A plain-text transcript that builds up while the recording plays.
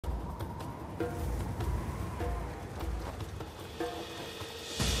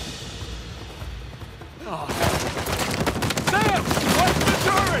Sam! Watch the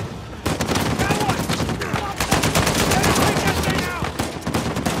turret! That one! Let him take that thing out!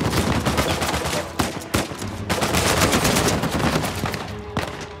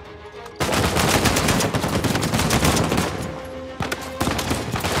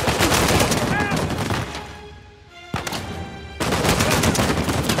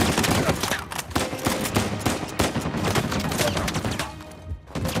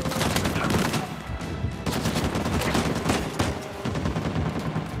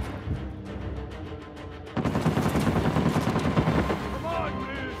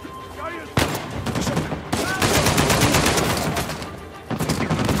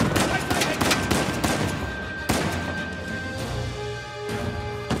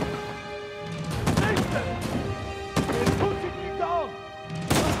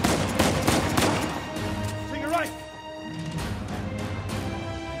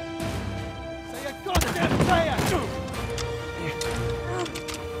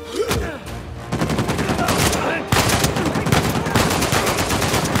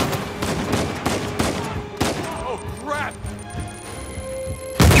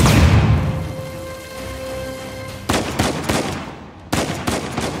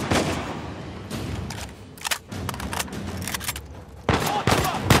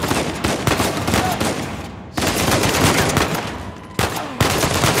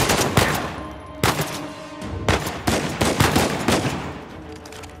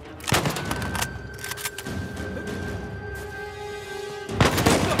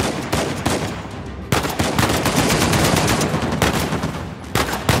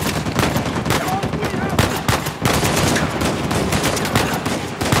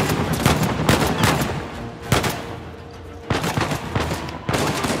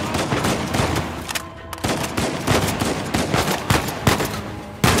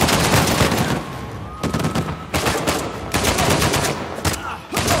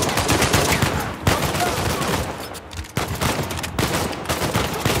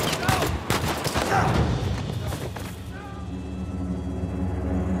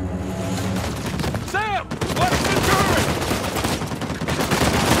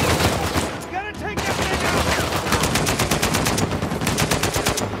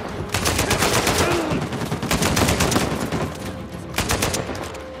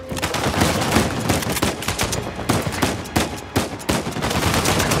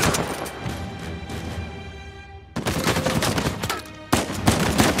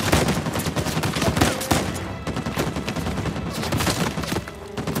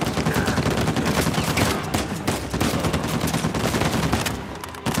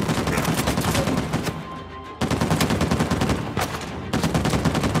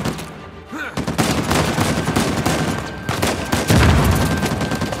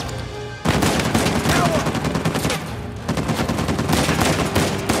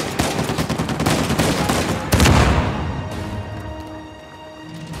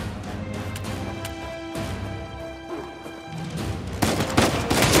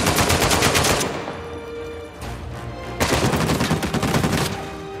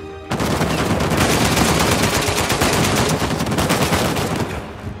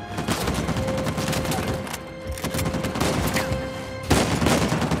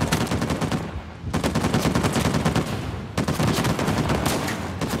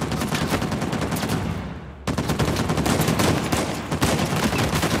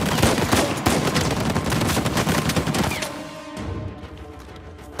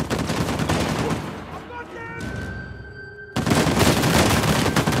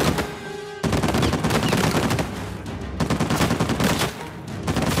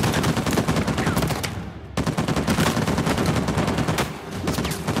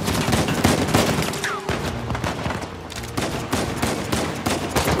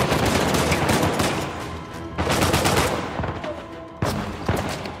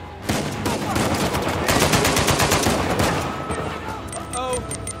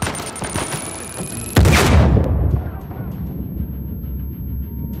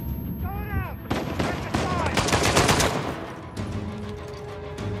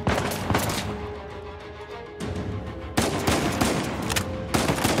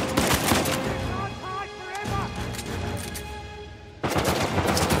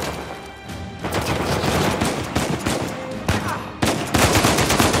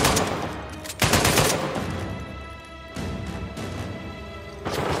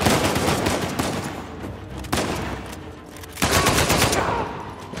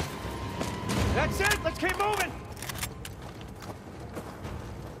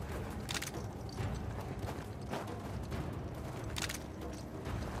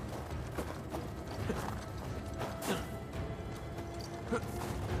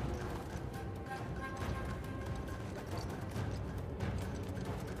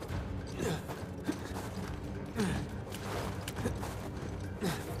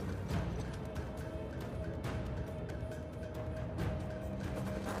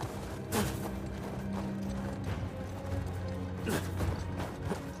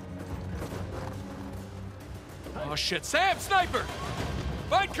 Oh shit, Sam, sniper!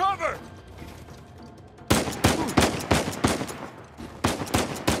 Find cover!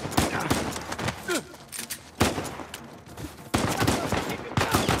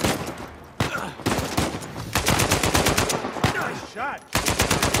 Nice shot!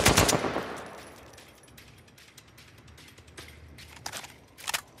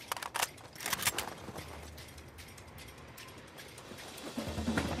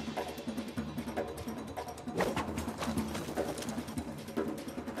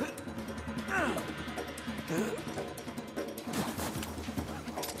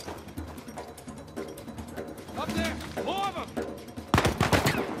 Up there! More of them!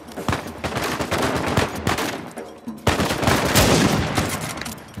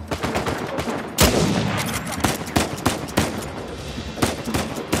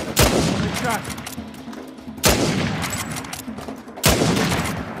 Good shot.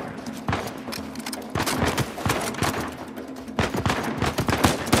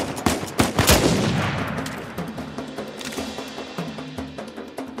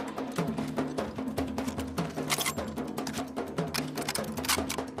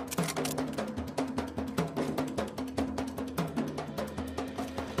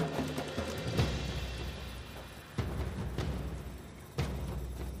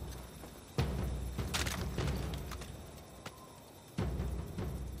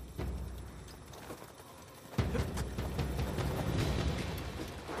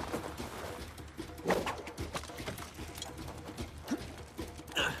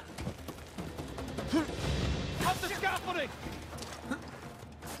 Up the scaffolding!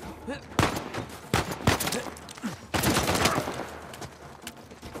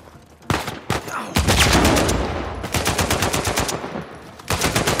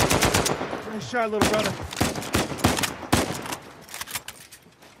 Nice shot, little brother.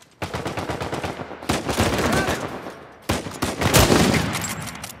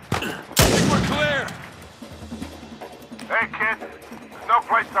 We're clear! Hey, kid. There's no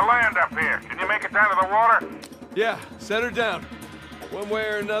place to land up here. Can you make it down to the water? Yeah, set her down. One way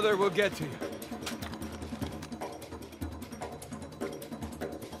or another, we'll get to you.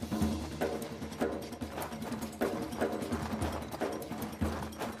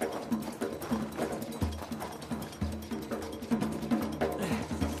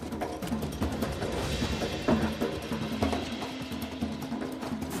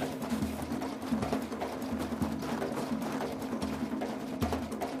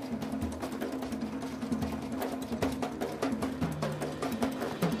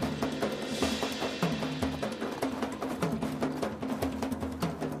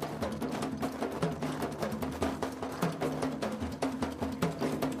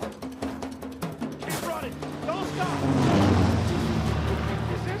 Keep running! Don't stop!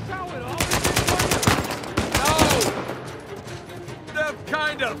 Is this how it always is for you? No!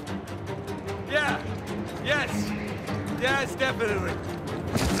 Kind of. Yeah. Yes. Yes, definitely.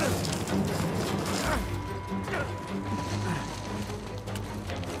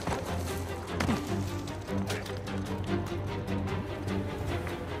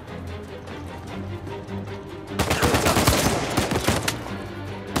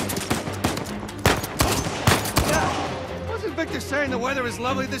 Wasn't Victor saying the weather is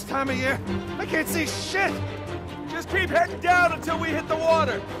lovely this time of year? I can't see shit! Just keep heading down until we hit the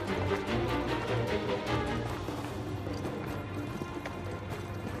water!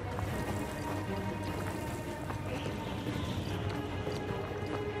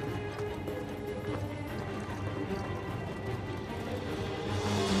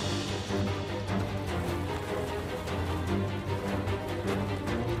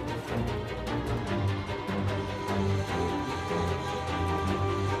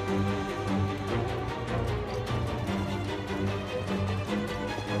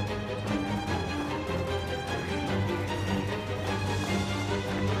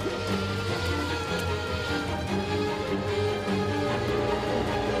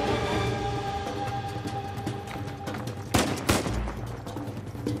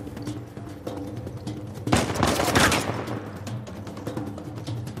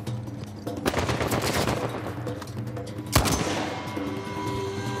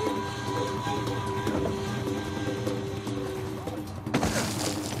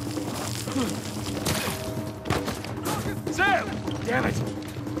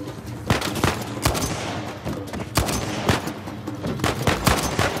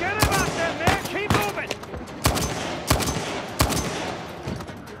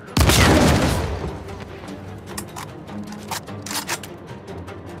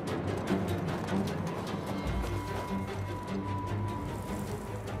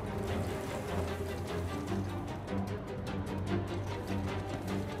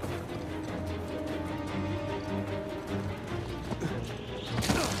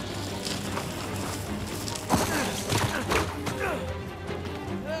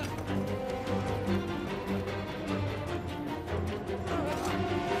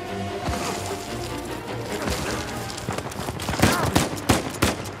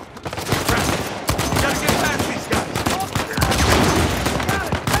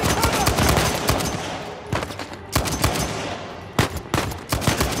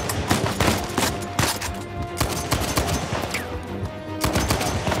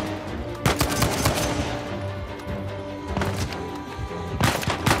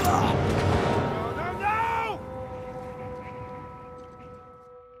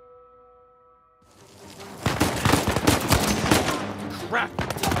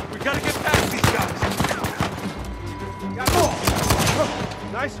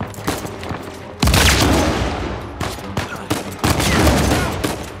 Nice.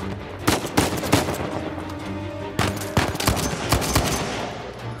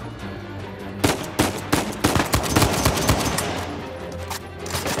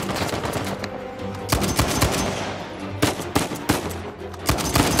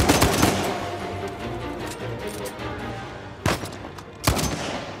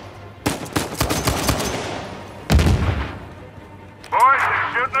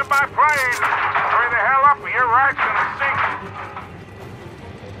 My plane! Hurry the hell up or your ride's gonna sink!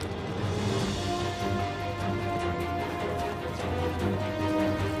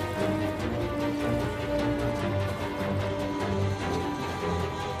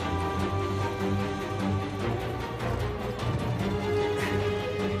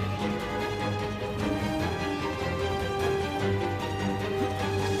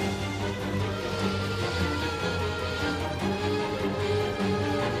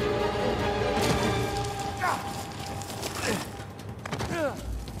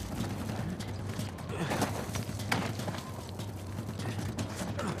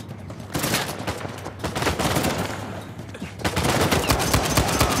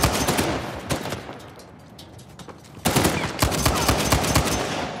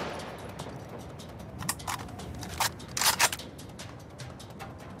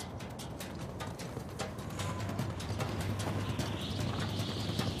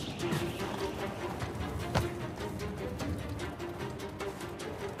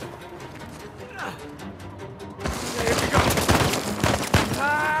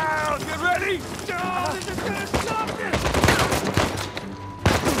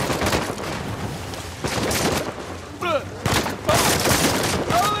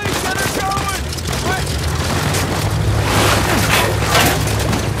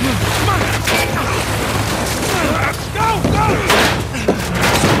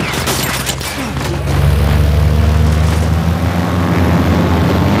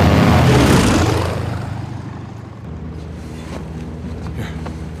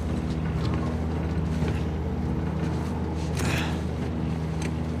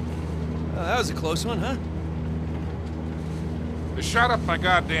 That was a close one, huh? They shot up my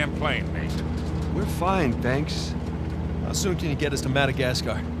goddamn plane, Nate. We're fine, thanks. How soon can you get us to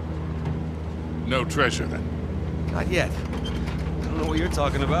Madagascar? No treasure, then? Not yet. I don't know what you're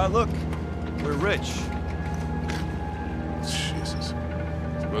talking about. Look, we're rich. Jesus.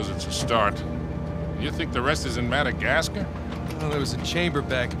 Suppose it's a start. You think the rest is in Madagascar? Well, there was a chamber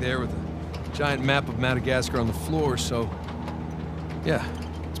back there with a giant map of Madagascar on the floor, so... yeah,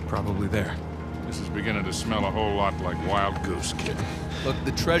 it's probably there. This is beginning to smell a whole lot like Wild Goose, kid. Look,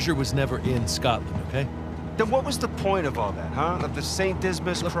 the treasure was never in Scotland, okay? Then what was the point of all that, huh? Of the St.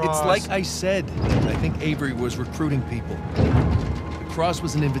 Dismas Look, cross? it's like I said. I think Avery was recruiting people. The cross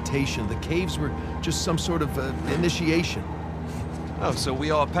was an invitation. The caves were just some sort of initiation. Oh, so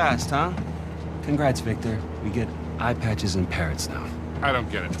we all passed, huh? Congrats, Victor. We get eye patches and parrots now. I don't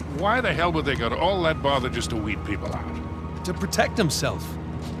get it. Why the hell would they go to all that bother just to weed people out? To protect himself.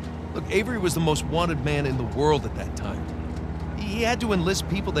 Look, Avery was the most wanted man in the world at that time. He had to enlist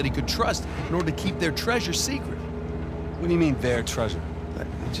people that he could trust in order to keep their treasure secret. What do you mean, their treasure?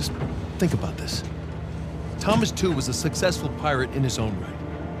 Just think about this. Thomas, too, was a successful pirate in his own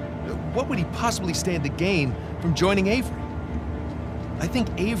right. What would he possibly stand to gain from joining Avery? I think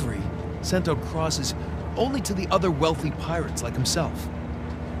Avery sent out crosses only to the other wealthy pirates like himself.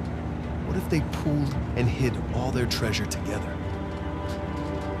 What if they pooled and hid all their treasure together?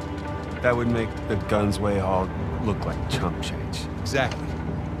 That would make the Gunsway Hall look like chump change. Exactly.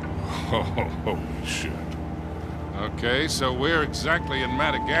 Oh, holy shit. Okay, so where exactly in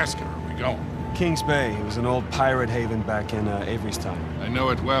Madagascar are we going? Kings Bay. It was an old pirate haven back in Avery's time. I know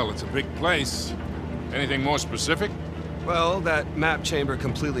it well. It's a big place. Anything more specific? Well, that map chamber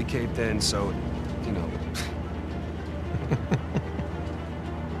completely caved in, so, you know.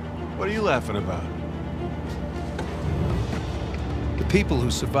 What are you laughing about? The people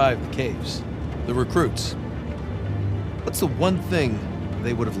who survived the caves, the recruits. What's the one thing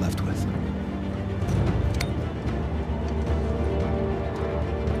they would have left with?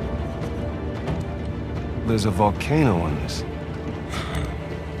 There's a volcano on this.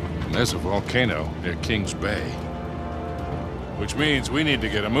 There's a volcano near Kings Bay. Which means we need to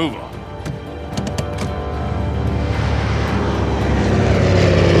get a move on.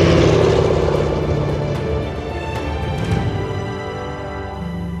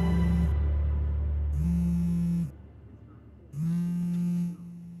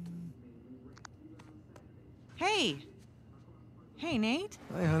 Hey. Hey, Nate.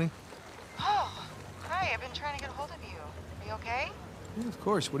 Hi, honey. Oh, hi. I've been trying to get a hold of you. Are you okay? Yeah, of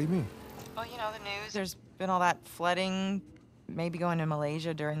course. What do you mean? Well, you know, the news. There's been all that flooding. Maybe going to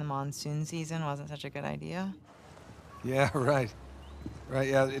Malaysia during the monsoon season wasn't such a good idea. Yeah, right. Right,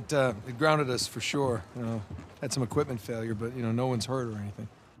 yeah, it grounded us for sure. You know, had some equipment failure, but, you know, no one's hurt or anything.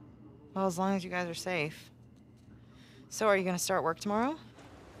 Well, as long as you guys are safe. So are you going to start work tomorrow?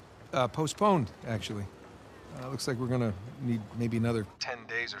 Postponed, actually. Looks like we're gonna need maybe another 10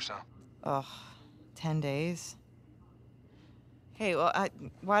 days or so. Ugh, 10 days? Hey, well,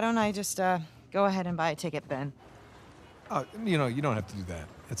 why don't I just, go ahead and buy a ticket then? You know, you don't have to do that.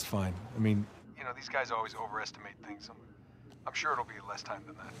 It's fine. I mean, you know, these guys always overestimate things. I'm sure it'll be less time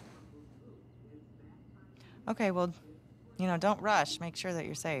than that. Okay, well, you know, don't rush. Make sure that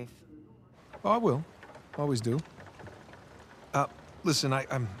you're safe. Oh, I will. Always do. Listen,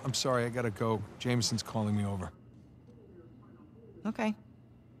 I'm sorry, I gotta go. Jameson's calling me over. Okay.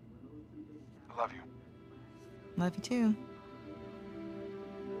 I love you. Love you too.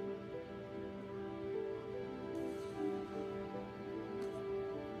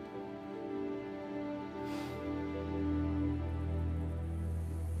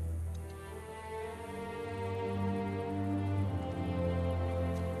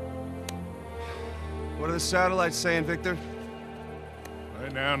 What are the satellites saying, Victor?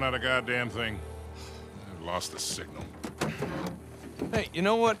 Right now, not a goddamn thing. I've lost the signal. Hey, you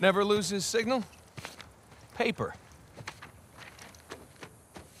know what never loses signal? Paper.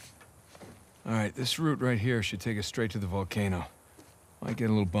 All right, this route right here should take us straight to the volcano. Might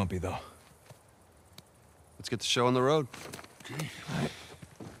get a little bumpy, though. Let's get the show on the road. Okay.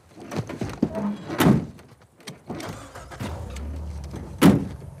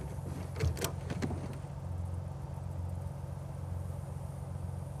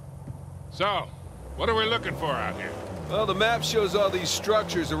 So, what are we looking for out here? Well, the map shows all these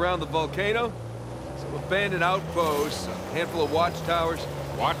structures around the volcano. Some abandoned outposts, a handful of watchtowers.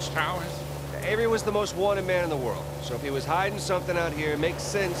 Watchtowers? Avery was the most wanted man in the world, so if he was hiding something out here, it makes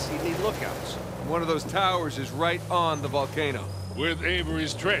sense he'd need lookouts. And one of those towers is right on the volcano. With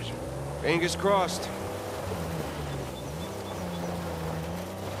Avery's treasure. Fingers crossed.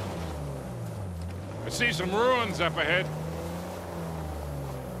 I see some ruins up ahead.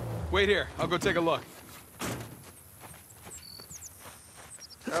 Wait here, I'll go take a look.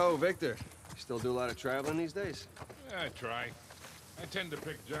 Oh, Victor, you still do a lot of traveling these days? I try. I tend to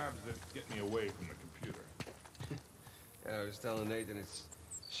pick jobs that get me away from the computer. Yeah, I was telling Nathan it's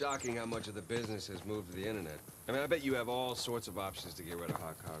shocking how much of the business has moved to the internet. I mean, I bet you have all sorts of options to get rid of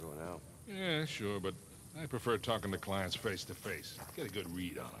hot cargo now. Yeah, sure, but I prefer talking to clients face to face. Get a good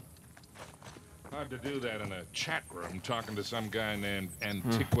read on them. Hard to do that in a chat room talking to some guy named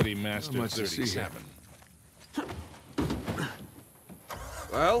Antiquity Master much to see here. 37.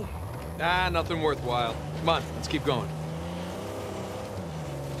 Well, Nothing worthwhile. Come on, let's keep going.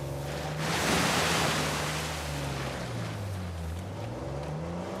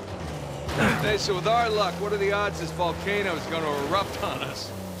 Hey, so with our luck, what are the odds this volcano is going to erupt on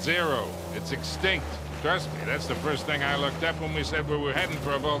us? 0. It's extinct. Trust me, that's the first thing I looked up when we said we were heading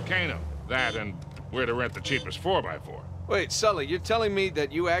for a volcano. That and where to rent the cheapest 4x4. Wait, Sully, you're telling me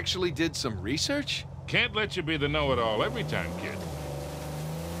that you actually did some research? Can't let you be the know-it-all every time, kid.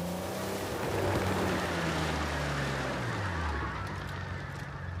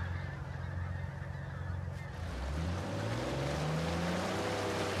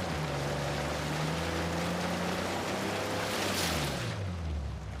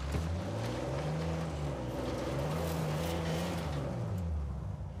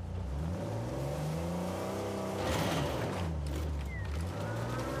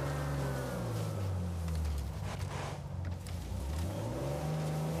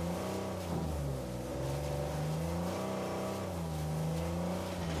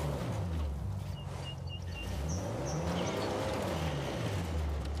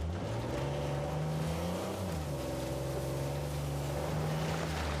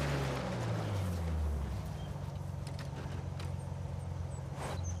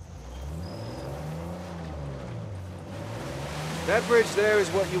 that bridge there is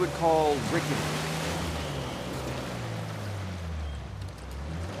what you would call rickety.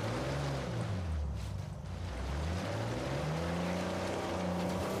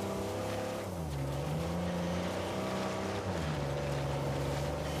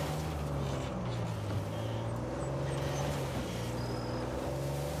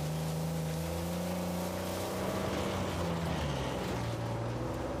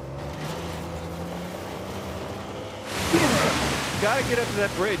 Gotta get up to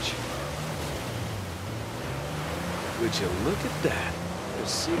that bridge. Would you look at that? A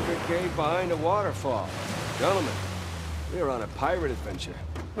secret cave behind a waterfall. Gentlemen, We're on a pirate adventure.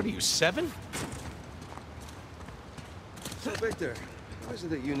 What are you, 7? So, Victor, how is it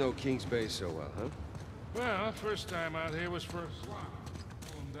that you know Kings Bay so well, huh? Well, first time out here was for a swap.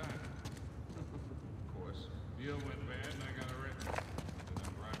 Pull 'em down. Of course. Deal went bad and I got arrested. Then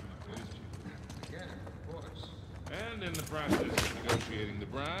I'm bribing the police chief. Again, of course. And in the process of negotiating the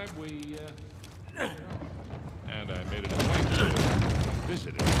bribe, we, and I made an appointment to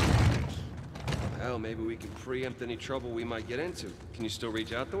visit him. Well, maybe we can preempt any trouble we might get into. Can you still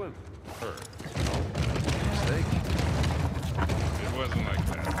reach out to him? Her. Mistake. It wasn't like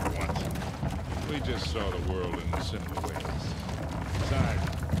that for once. We just saw the world in similar ways. Besides,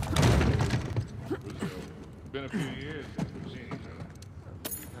 Brazil. Been a few years since we've seen each other.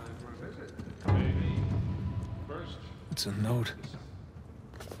 Time for a visit. Maybe. First. It's a note.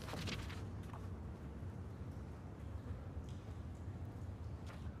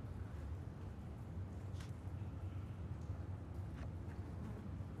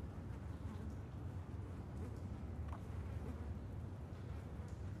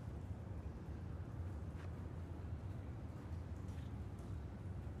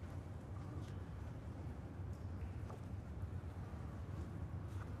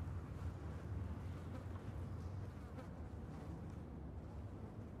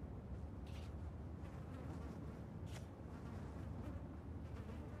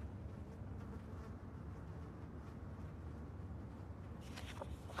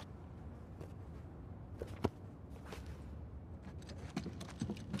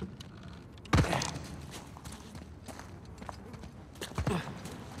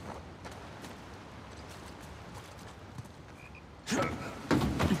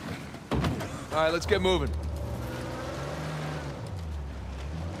 All right, let's get moving.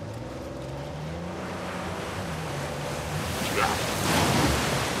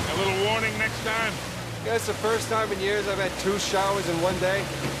 A little warning next time. Yeah, it's the first time in years I've had 2 showers in one day.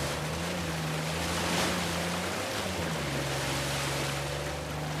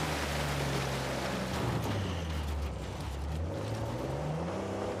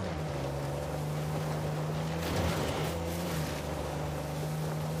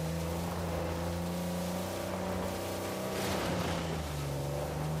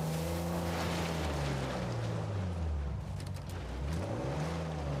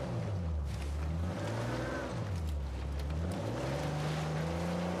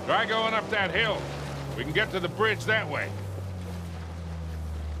 Try going up that hill. We can get to the bridge that way.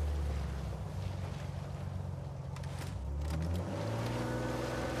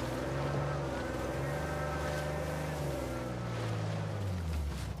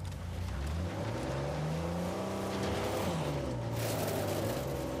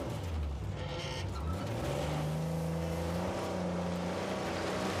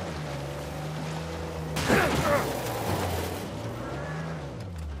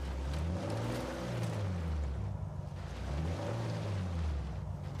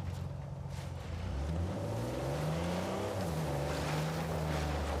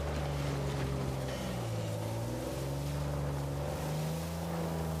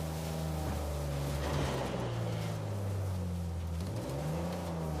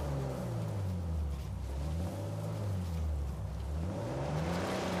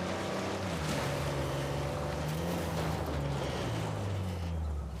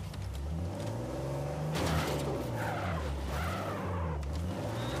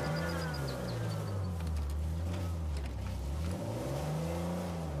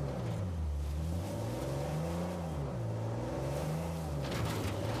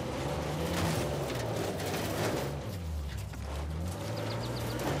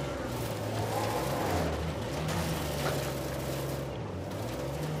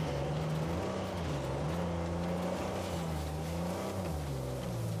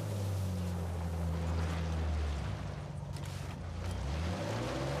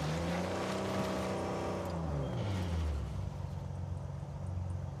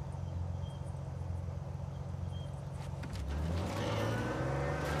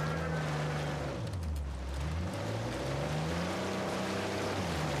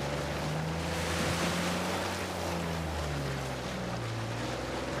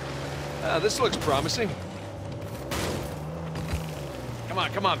 This looks promising.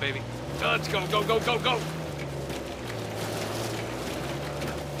 Come on, baby. Let's go, go, go, go, go!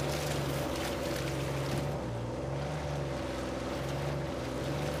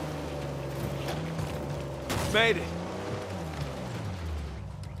 Made it.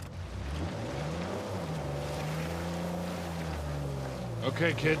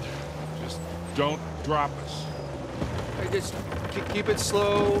 Okay, kid. Just don't drop us. Hey, just keep it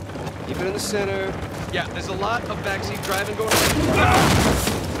slow. Keep it in the center. Yeah, there's a lot of backseat driving going on.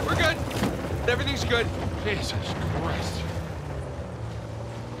 Ah! We're good. Everything's good. Jesus Christ.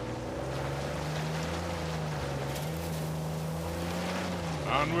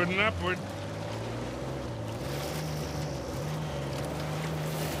 Onward and upward.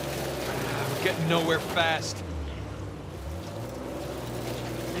 We're getting nowhere fast.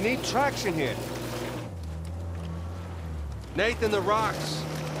 You need traction here. Nathan, the rocks.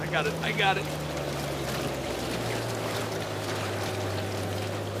 I got it. I got it.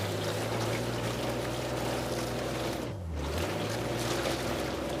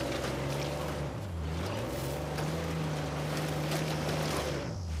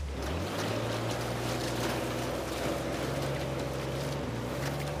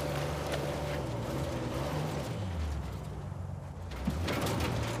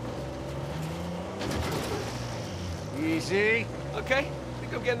 Easy. Okay, I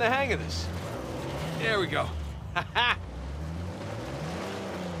think I'm getting the hang of this. There we go. Ha ha!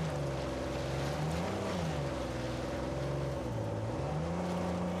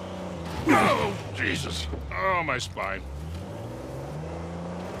 Oh, Jesus. Oh, my spine.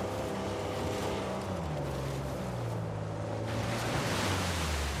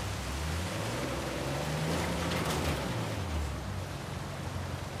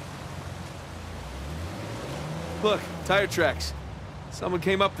 Look, tire tracks. Someone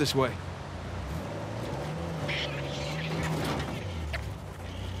came up this way.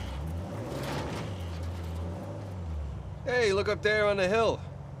 Hey, look up there on the hill.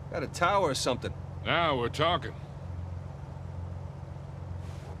 Got a tower or something. Now we're talking.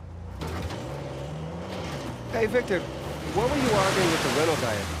 Hey, Victor, what were you arguing with the rental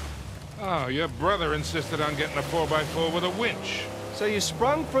guy about? Oh, your brother insisted on getting a 4x4 with a winch. So you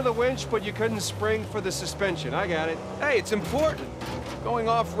sprung for the winch, but you couldn't spring for the suspension. I got it. Hey, it's important. Going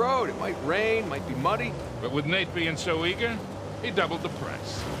off-road, it might rain, might be muddy. But with Nate being so eager, he doubled the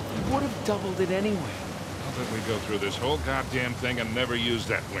price. You would have doubled it anyway. How did we go through this whole goddamn thing and never use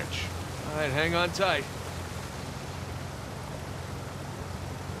that winch? All right, hang on tight.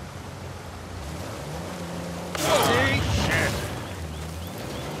 Oh, shit!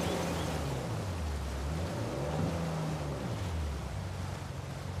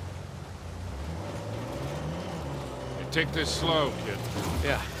 You take this slow, kid.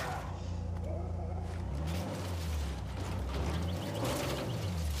 Yeah.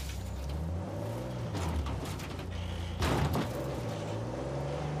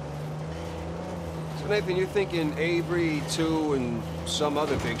 So, Nathan, you're thinking Avery, too, and some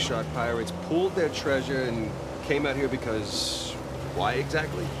other big shot pirates pooled their treasure and came out here because... why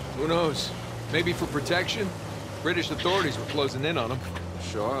exactly? Who knows? Maybe for protection? British authorities were closing in on them.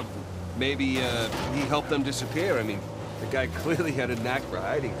 Sure. Maybe, he helped them disappear. I mean, the guy clearly had a knack for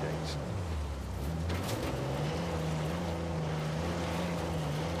hiding things.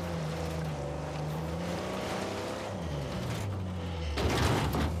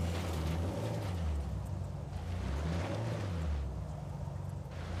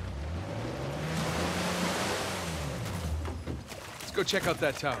 Let's go check out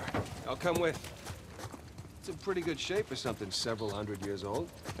that tower. I'll come with. It's in pretty good shape for something several hundred years old.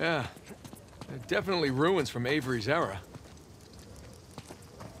 Yeah. Definitely ruins from Avery's era.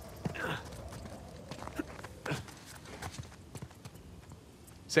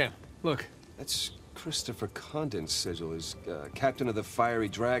 Sam, look. That's Christopher Condon's sigil. He's captain of the Fiery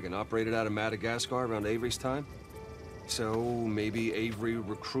Dragon, operated out of Madagascar around Avery's time. So maybe Avery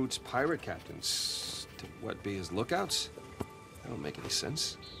recruits pirate captains to, what, be his lookouts? That don't make any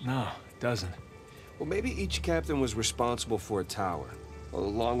sense. No, it doesn't. Well, maybe each captain was responsible for a tower,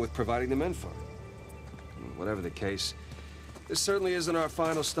 along with providing the men for it. Whatever the case, this certainly isn't our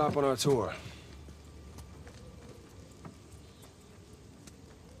final stop on our tour.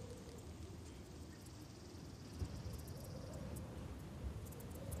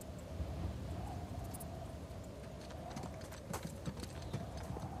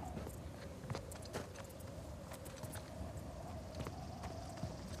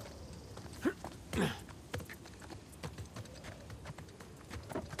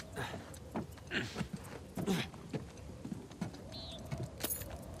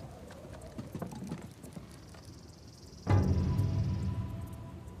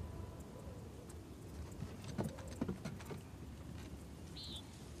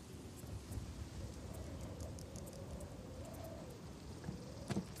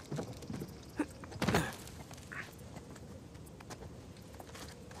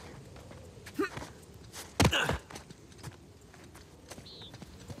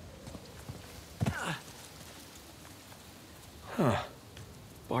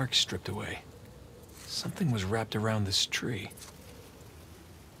 bark stripped away. Something was wrapped around this tree.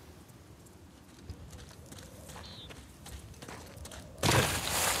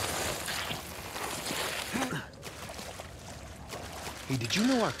 Hey, did you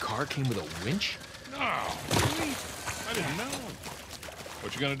know our car came with a winch? No, really? I didn't know.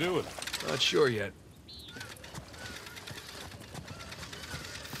 What you gonna do with it? Not sure yet.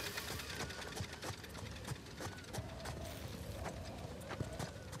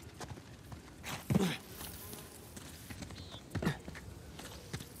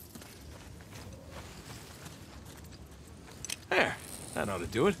 There, that ought to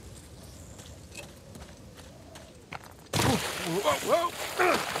do it. Whoa, whoa!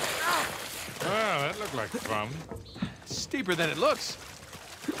 Well, that looked like fun. Steeper than it looks.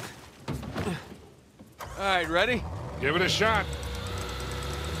 All right, ready? Give it a shot.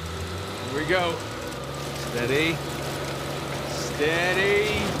 Here we go. Steady.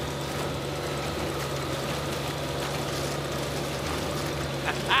 Steady.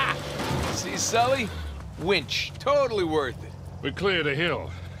 See, Sully? Winch. Totally worth it. We cleared a hill.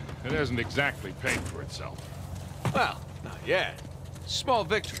 It hasn't exactly paid for itself. Well, not yet. Small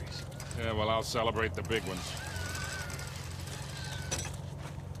victories. Yeah, well, I'll celebrate the big ones.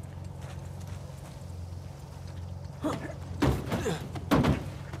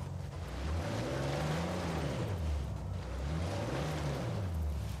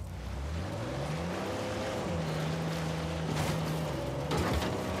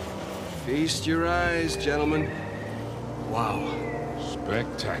 Feast your eyes, gentlemen. Wow.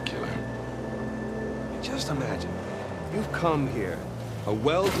 Spectacular. Just imagine, you've come here, a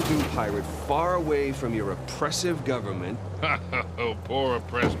well-to-do pirate far away from your oppressive government. Oh, poor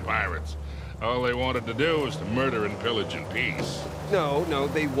oppressed pirates. All they wanted to do was to murder and pillage in peace. No,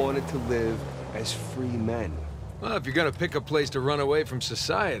 they wanted to live as free men. Well, if you're gonna pick a place to run away from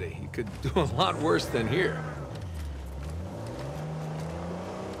society, you could do a lot worse than here.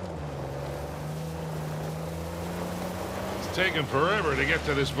 It's taken forever to get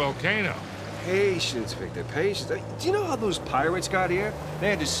to this volcano. Patience, Victor, patience. Do you know how those pirates got here? They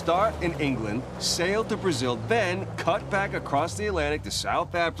had to start in England, sail to Brazil, then cut back across the Atlantic to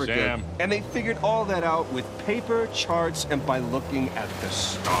South Africa. Sam. And they figured all that out with paper, charts, and by looking at the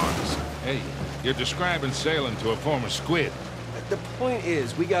stars. Hey, you're describing sailing to a former squid. The point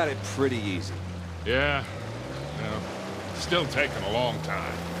is, we got it pretty easy. Yeah, well, still taking a long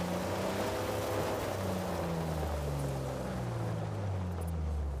time.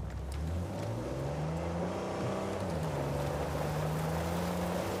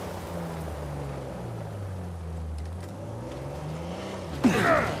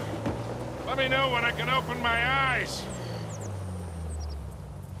 Let me know when I can open my eyes.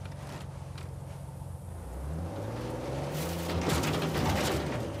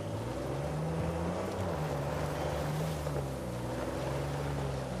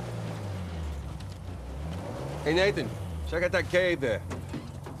 Hey, Nathan, check out that cave there.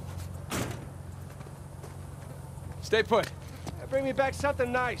 Stay put. Bring me back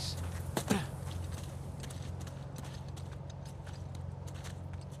something nice.